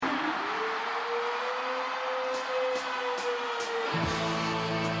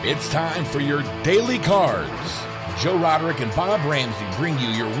It's time for your Daily Cards. Joe Roderick and Bob Ramsey bring you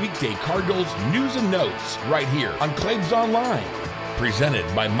your weekday Cardinals news and notes right here on Claibs Online. Presented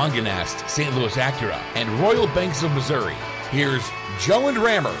by Mungenast, St. Louis Acura, and Royal Banks of Missouri. Here's Joe and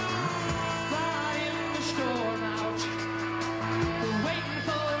Rammer.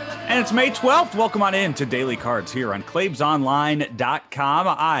 And it's May 12th. Welcome on in to Daily Cards here on ClaibsOnline.com.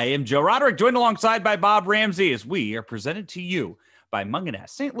 I am Joe Roderick, joined alongside by Bob Ramsey as we are presented to you by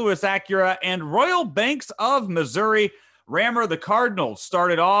Mungenast, St. Louis Acura, and Royal Banks of Missouri. Rammer, the Cardinals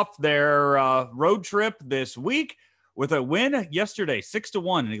started off their road trip this week with a win yesterday,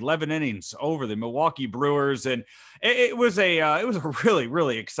 6-1 in 11 innings over the Milwaukee Brewers, and it was a really,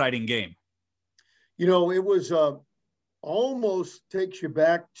 really exciting game. You know, it was almost takes you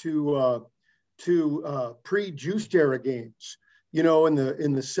back to pre-Juiced era games. You know, in the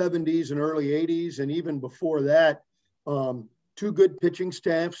 70s and early 80s, and even before that. Two good pitching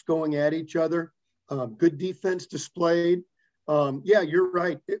staffs going at each other, good defense displayed. Yeah, you're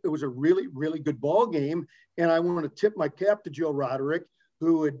right. It was a really, really good ball game. And I want to tip my cap to Joe Roderick,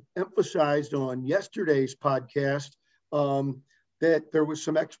 who had emphasized on yesterday's podcast that there was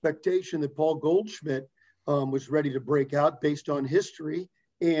some expectation that Paul Goldschmidt was ready to break out based on history.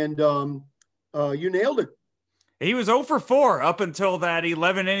 And you nailed it. He was 0 for 4 up until that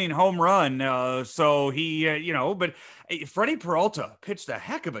 11-inning home run. So he, but Freddie Peralta pitched a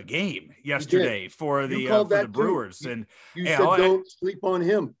heck of a game yesterday for the Brewers. And you said don't sleep on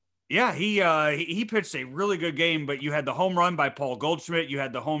him. Yeah, he pitched a really good game, but you had the home run by Paul Goldschmidt. You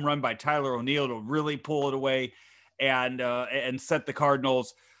had the home run by Tyler O'Neill to really pull it away and set the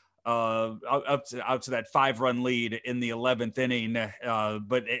Cardinals out to that 5-run lead in the 11th inning.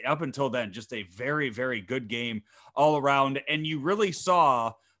 But up until then, just a very, very good game all around. And you really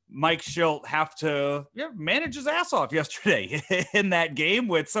saw Mike Shildt have to manage his ass off yesterday in that game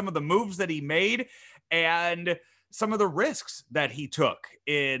with some of the moves that he made and some of the risks that he took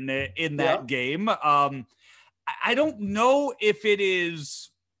in that game. I don't know if it is,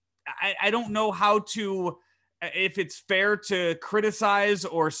 I don't know how to, if it's fair to criticize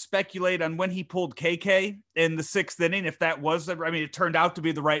or speculate on when he pulled KK in the 6th inning, if that was, it turned out to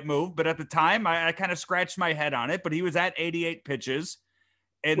be the right move, but at the time I kind of scratched my head on it, but he was at 88 pitches.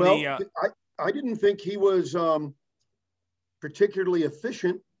 And I didn't think he was particularly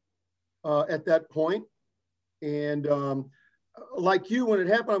efficient at that point. And like you, when it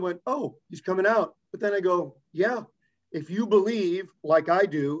happened, I went, oh, he's coming out. But then I go, yeah, if you believe like I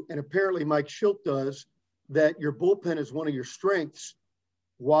do, and apparently Mike Shildt does, that your bullpen is one of your strengths,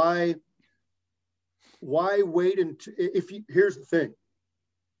 why wait until, here's the thing.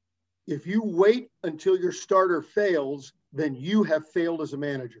 If you wait until your starter fails, then you have failed as a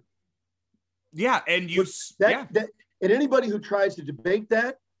manager. Yeah. And and anybody who tries to debate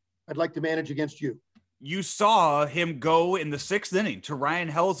that, I'd like to manage against you. You saw him go in the 6th inning to Ryan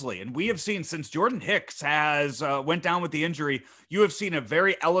Helsley. And we have seen since Jordan Hicks has went down with the injury, you have seen a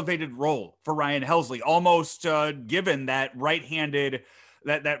very elevated role for Ryan Helsley, almost given that right-handed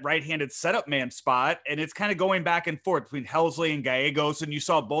setup man spot. And it's kind of going back and forth between Helsley and Gallegos. And you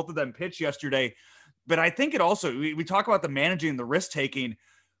saw both of them pitch yesterday. But I think it also, we talk about the managing, the risk taking,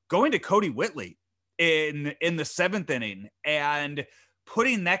 going to Cody Whitley in the 7th inning and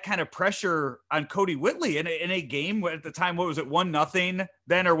putting that kind of pressure on Cody Whitley in a game at the time. What was it, 1-0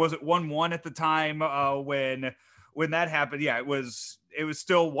 then, or was it 1-1 at the time when that happened? Yeah, it was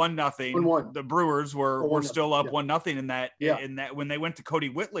still 1-0. 1-1. The Brewers were still up 1-0 in that when they went to Cody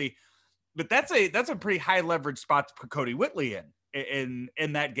Whitley. But that's a pretty high leverage spot to put Cody Whitley in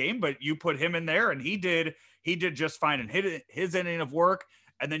that game. But you put him in there, and he did just fine and hit his inning of work.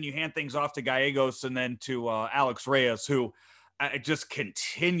 And then you hand things off to Gallegos and then to Alex Reyes, who it just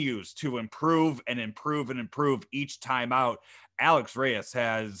continues to improve and improve and improve each time out. Alex Reyes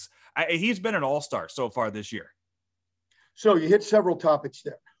he's been an all-star so far this year. So you hit several topics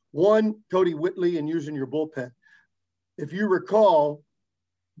there. One, Cody Whitley and using your bullpen. If you recall,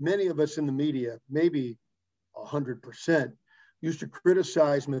 many of us in the media, maybe 100%, used to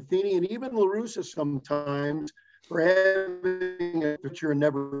criticize Matheny and even La Russa sometimes for having a pitcher and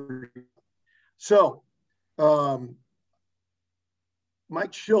never. So,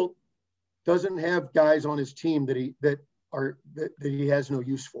 Mike Shildt doesn't have guys on his team that he has no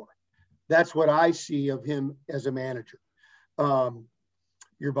use for. That's what I see of him as a manager.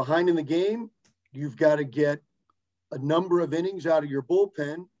 You're behind in the game. You've got to get a number of innings out of your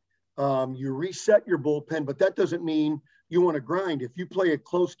bullpen. You reset your bullpen, but that doesn't mean you want to grind. If you play a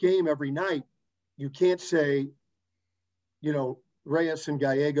close game every night, you can't say, Reyes and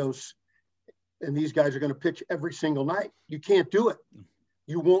Gallegos and these guys are going to pitch every single night. You can't do it.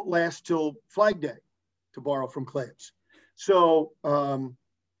 you won't last till Flag Day, to borrow from Claves. So,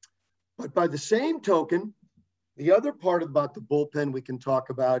 but by the same token, the other part about the bullpen we can talk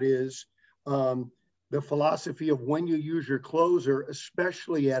about is the philosophy of when you use your closer,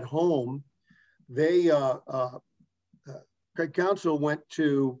 especially at home. They, Craig Counsell went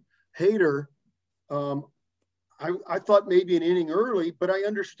to Hader. I thought maybe an inning early, but I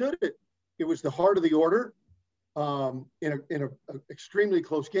understood it. It was the heart of the order in an extremely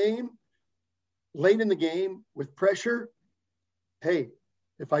close game, late in the game with pressure. Hey,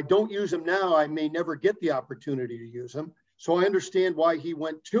 if I don't use him now, I may never get the opportunity to use him. So I understand why he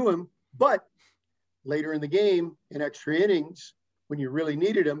went to him, but later in the game, in extra innings, when you really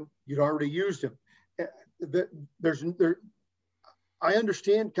needed him, you'd already used him. I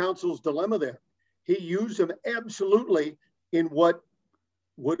understand Counsell's dilemma there. He used him absolutely in what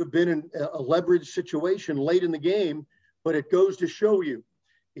would have been a leverage situation late in the game, but it goes to show you,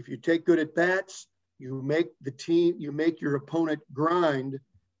 if you take good at bats, you make your opponent grind,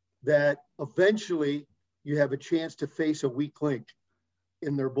 that eventually you have a chance to face a weak link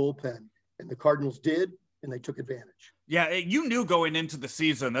in their bullpen. And the Cardinals did, and they took advantage. Yeah, you knew going into the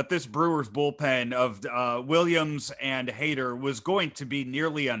season that this Brewers bullpen of Williams and Hader was going to be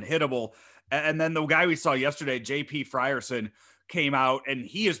nearly unhittable. And then the guy we saw yesterday, J.P. Frierson, came out, and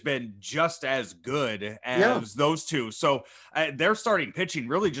he has been just as good as those two. So their starting pitching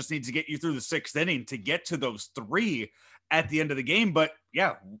really just needs to get you through the sixth inning to get to those three at the end of the game. But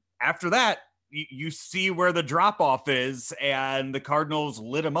yeah, after that, you see where the drop off is, and the Cardinals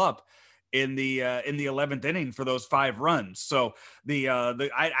lit them up in the 11th inning for those 5 runs. So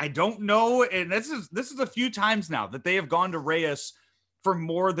I don't know, and this is a few times now that they have gone to Reyes for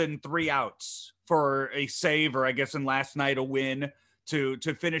more than 3 outs for a save, or I guess in last night a win to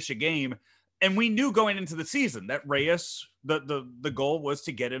finish a game. And we knew going into the season that Reyes, the goal was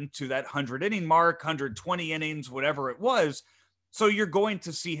to get him to that 100 inning mark, 120 innings, whatever it was. So you're going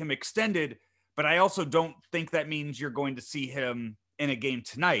to see him extended, but I also don't think that means you're going to see him in a game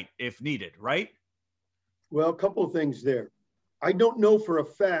tonight if needed, right? Well, a couple of things there. I don't know for a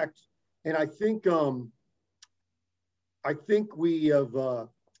fact, and I think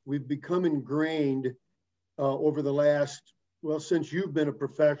we've become ingrained over the last, since you've been a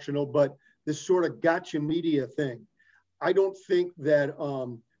professional, but this sort of gotcha media thing. I don't think that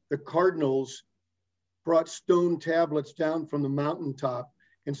the Cardinals brought stone tablets down from the mountaintop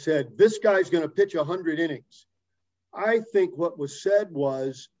and said, this guy's going to pitch 100 innings. I think what was said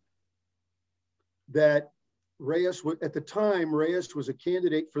was that Reyes, at the time, Reyes was a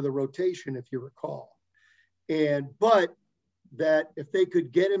candidate for the rotation, if you recall. But that if they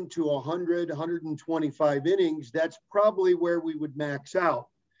could get him to 100, 125 innings, that's probably where we would max out.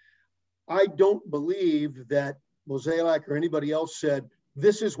 I don't believe that Mozeliak or anybody else said,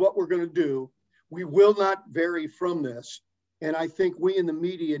 this is what we're going to do. We will not vary from this. And I think we in the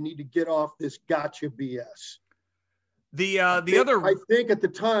media need to get off this gotcha BS. I think at the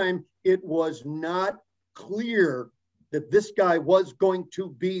time, it was not clear that this guy was going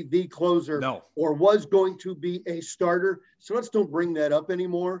to be the closer or was going to be a starter. So let's don't bring that up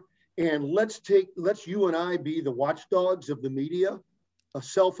anymore. And let's you and I be the watchdogs of the media,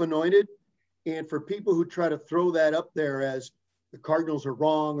 self-anointed. And for people who try to throw that up there as the Cardinals are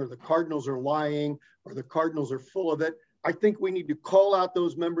wrong, or the Cardinals are lying, or the Cardinals are full of it, I think we need to call out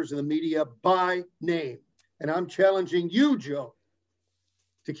those members of the media by name. And I'm challenging you, Joe,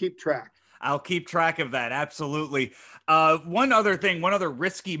 to keep track. I'll keep track of that. Absolutely. One other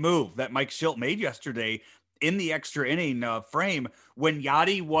risky move that Mike Shildt made yesterday in the extra inning frame, when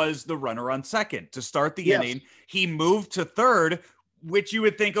Yadi was the runner on second to start the inning, he moved to third, which you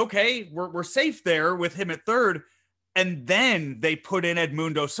would think, okay, we're safe there with him at third. And then they put in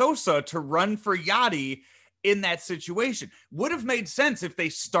Edmundo Sosa to run for Yadi in that situation. Would have made sense if they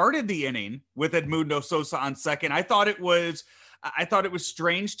started the inning with Edmundo Sosa on second. I thought it was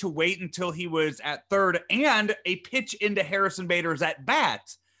strange to wait until he was at third and a pitch into Harrison Bader's at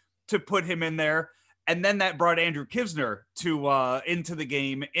bat to put him in there. And then that brought Andrew Knizner into the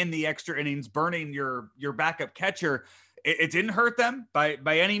game in the extra innings, burning your backup catcher. It didn't hurt them by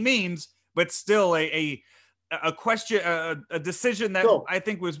any means, but still a question, a decision that I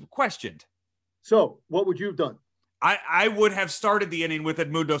think was questioned. So what would you have done? I would have started the inning with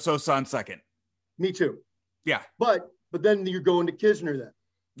Edmundo Sosa on second. Me too. Yeah. But then you're going to Knizner then.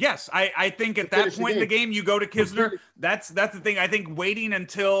 Yes, I think at that point in the game, you go to Knizner. That's the thing. I think waiting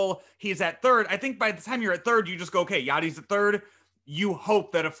until he's at third, I think by the time you're at third, you just go, okay, Yadi's at third. You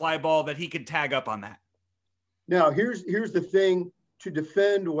hope that a fly ball that he could tag up on that. Now, here's the thing to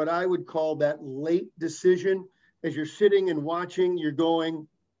defend what I would call that late decision. as you're sitting and watching, you're going,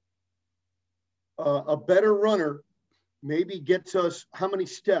 a better runner maybe gets us how many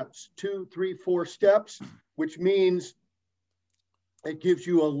steps? 2, 3, 4 steps, which means it gives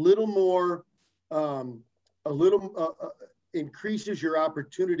you a little more, increases your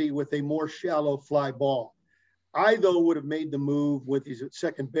opportunity with a more shallow fly ball. I, though, would have made the move with he's at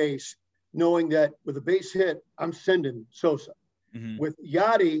second base, knowing that with a base hit, I'm sending Sosa. Mm-hmm. With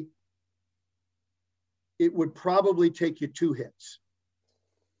Yadi, it would probably take you 2 hits.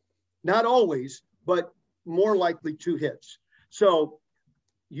 Not always, but more likely 2 hits. So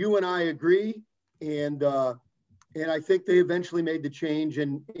you and I agree, and I think they eventually made the change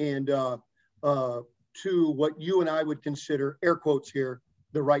and to what you and I would consider, air quotes here,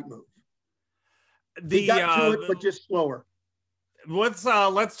 the right move. They got to it, but just slower. Let's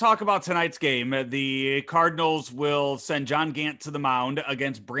talk about tonight's game. The Cardinals will send John Gant to the mound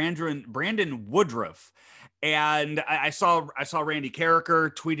against Brandon Woodruff. And I saw Randy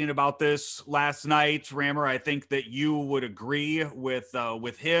Carricker tweeting about this last night. Rammer, I think that you would agree with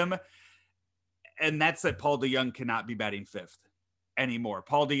him. And that's that Paul DeJong cannot be batting 5th anymore.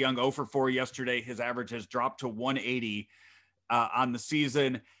 Paul DeJong 0 for 4 yesterday. His average has dropped to 180 on the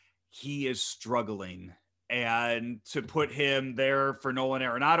season. He is struggling. And to put him there for Nolan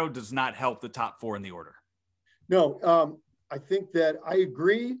Arenado does not help the top 4 in the order. No, I think that I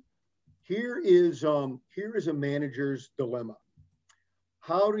agree. Here is a manager's dilemma.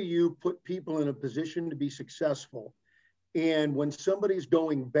 How do you put people in a position to be successful? And when somebody's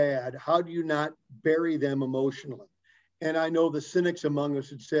going bad, how do you not bury them emotionally? And I know the cynics among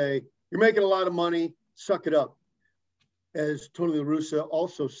us would say, you're making a lot of money, suck it up. As Tony La Russa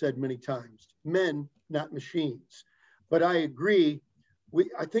also said many times, men, not machines. But I agree.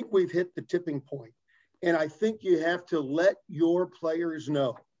 I think we've hit the tipping point. And I think you have to let your players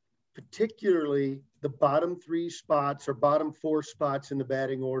know, particularly the bottom 3 spots or bottom 4 spots in the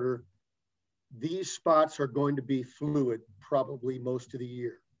batting order, these spots are going to be fluid probably most of the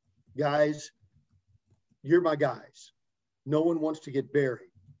year. Guys, you're my guys. No one wants to get buried,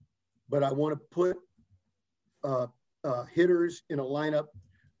 but I want to put hitters in a lineup,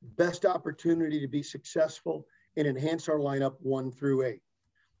 best opportunity to be successful and enhance our lineup 1 through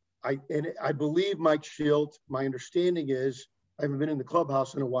 8. I believe Mike Shildt, my understanding is, I haven't been in the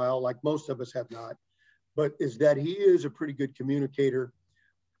clubhouse in a while, like most of us have not, but is that he is a pretty good communicator.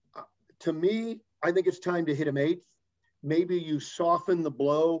 To me, I think it's time to hit him 8th. Maybe you soften the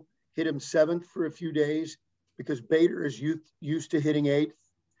blow, hit him 7th for a few days, because Bader is used to hitting 8th.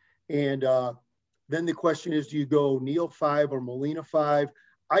 And then the question is, do you go Neal 5 or Molina 5?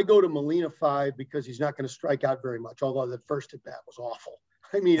 I go to Molina 5 because he's not going to strike out very much, although that first at bat was awful.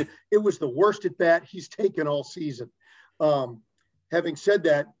 I mean, it was the worst at bat he's taken all season. Having said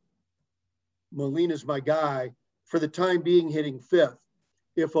that, Molina's my guy for the time being, hitting 5th.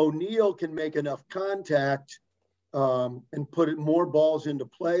 If O'Neill can make enough contact and put more balls into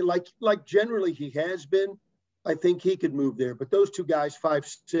play, like generally he has been, I think he could move there. But those 2 guys, 5,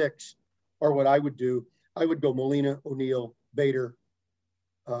 6, are what I would do. I would go Molina, O'Neill, Bader,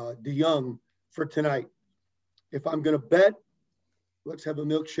 DeJong for tonight. If I'm going to bet, let's have a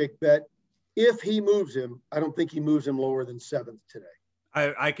milkshake bet. If he moves him, I don't think he moves him lower than 7th today.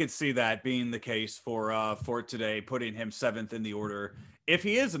 I could see that being the case for today, putting him 7th in the order. If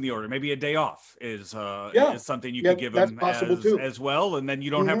he is in the order, maybe a day off is something you could give him as well, and then you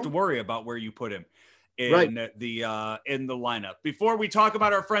don't have to worry about where you put him in the lineup. Before we talk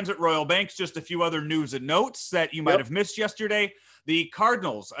about our friends at Royal Banks, just a few other news and notes that you might have missed yesterday. The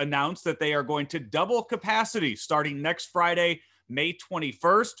Cardinals announced that they are going to double capacity starting next Friday, May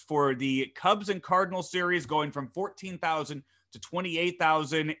 21st, for the Cubs and Cardinals series, going from 14,000 to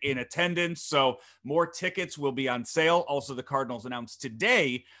 28,000 in attendance. So more tickets will be on sale. Also, the Cardinals announced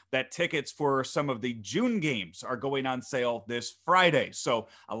today that tickets for some of the June games are going on sale this Friday. So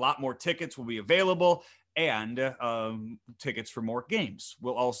a lot more tickets will be available, and tickets for more games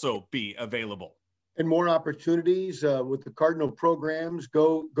will also be available. And more opportunities with the Cardinal programs.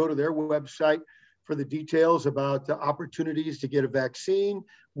 Go to their website for the details about the opportunities to get a vaccine,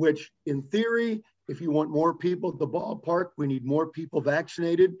 which in theory, if you want more people at the ballpark, we need more people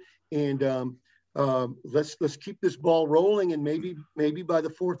vaccinated. And let's keep this ball rolling. And maybe by the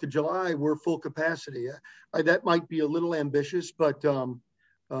 4th of July, we're full capacity. That might be a little ambitious, but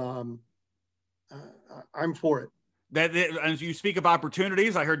I'm for it. As you speak of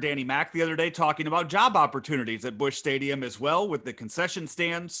opportunities, I heard Danny Mack the other day talking about job opportunities at Busch Stadium as well with the concession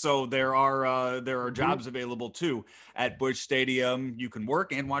stands. So there are jobs available too at Busch Stadium. You can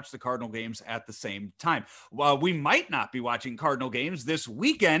work and watch the Cardinal games at the same time. Well, we might not be watching Cardinal games this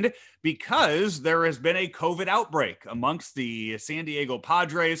weekend because there has been a COVID outbreak amongst the San Diego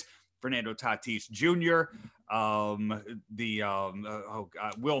Padres. Fernando Tatis Jr.,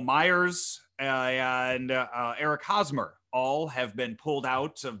 Will Myers, and Eric Hosmer all have been pulled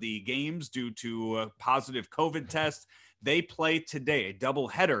out of the games due to a positive COVID test. They play today. A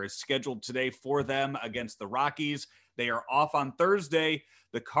doubleheader is scheduled today for them against the Rockies. They are off on Thursday.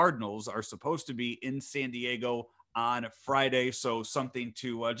 The Cardinals are supposed to be in San Diego on Friday, so something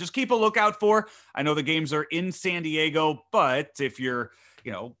to just keep a lookout for. I know the games are in San Diego, but if you're,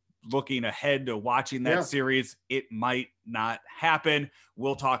 looking ahead to watching that series, it might not happen.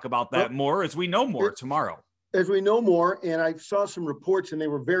 We'll talk about that more as we know more tomorrow. As we know more, and I saw some reports, and they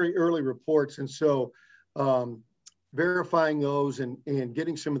were very early reports, and so verifying those and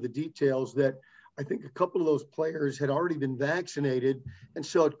getting some of the details that I think a couple of those players had already been vaccinated, and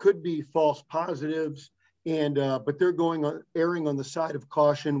so it could be false positives, and but they're erring on the side of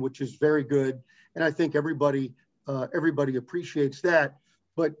caution, which is very good, and I think everybody appreciates that.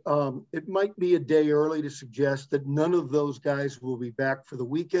 But it might be a day early to suggest that none of those guys will be back for the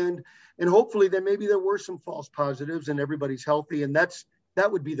weekend. And hopefully maybe there were some false positives and everybody's healthy. And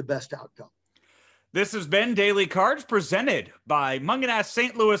that would be the best outcome. This has been Daily Cards presented by Mungenast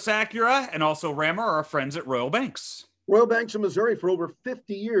St. Louis Acura and also Rammer, our friends at Royal Banks. Royal Banks of Missouri for over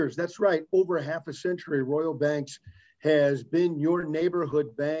 50 years. That's right. Over half a century, Royal Banks has been your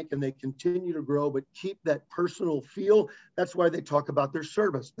neighborhood bank, and they continue to grow, but keep that personal feel. That's why they talk about their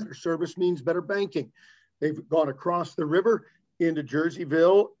service. Better service means better banking. They've gone across the river into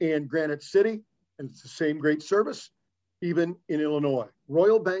Jerseyville and Granite City, and it's the same great service, even in Illinois.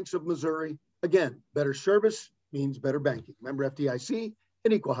 Royal Banks of Missouri, again, better service means better banking. Member FDIC,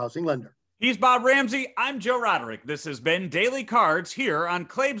 an equal housing lender. He's Bob Ramsey. I'm Joe Roderick. This has been Daily Cards here on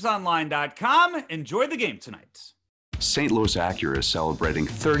ClaibsOnline.com. Enjoy the game tonight. St. Louis Acura is celebrating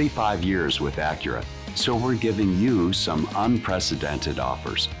 35 years with Acura, so we're giving you some unprecedented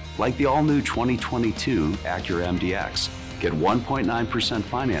offers, like the all-new 2022 Acura MDX. Get 1.9%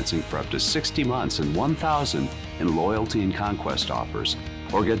 financing for up to 60 months and $1,000 in loyalty and conquest offers,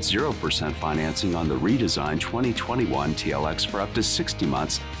 or get 0% financing on the redesigned 2021 TLX for up to 60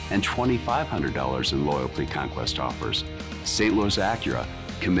 months and $2,500 in loyalty conquest offers. St. Louis Acura,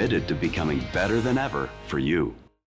 committed to becoming better than ever for you.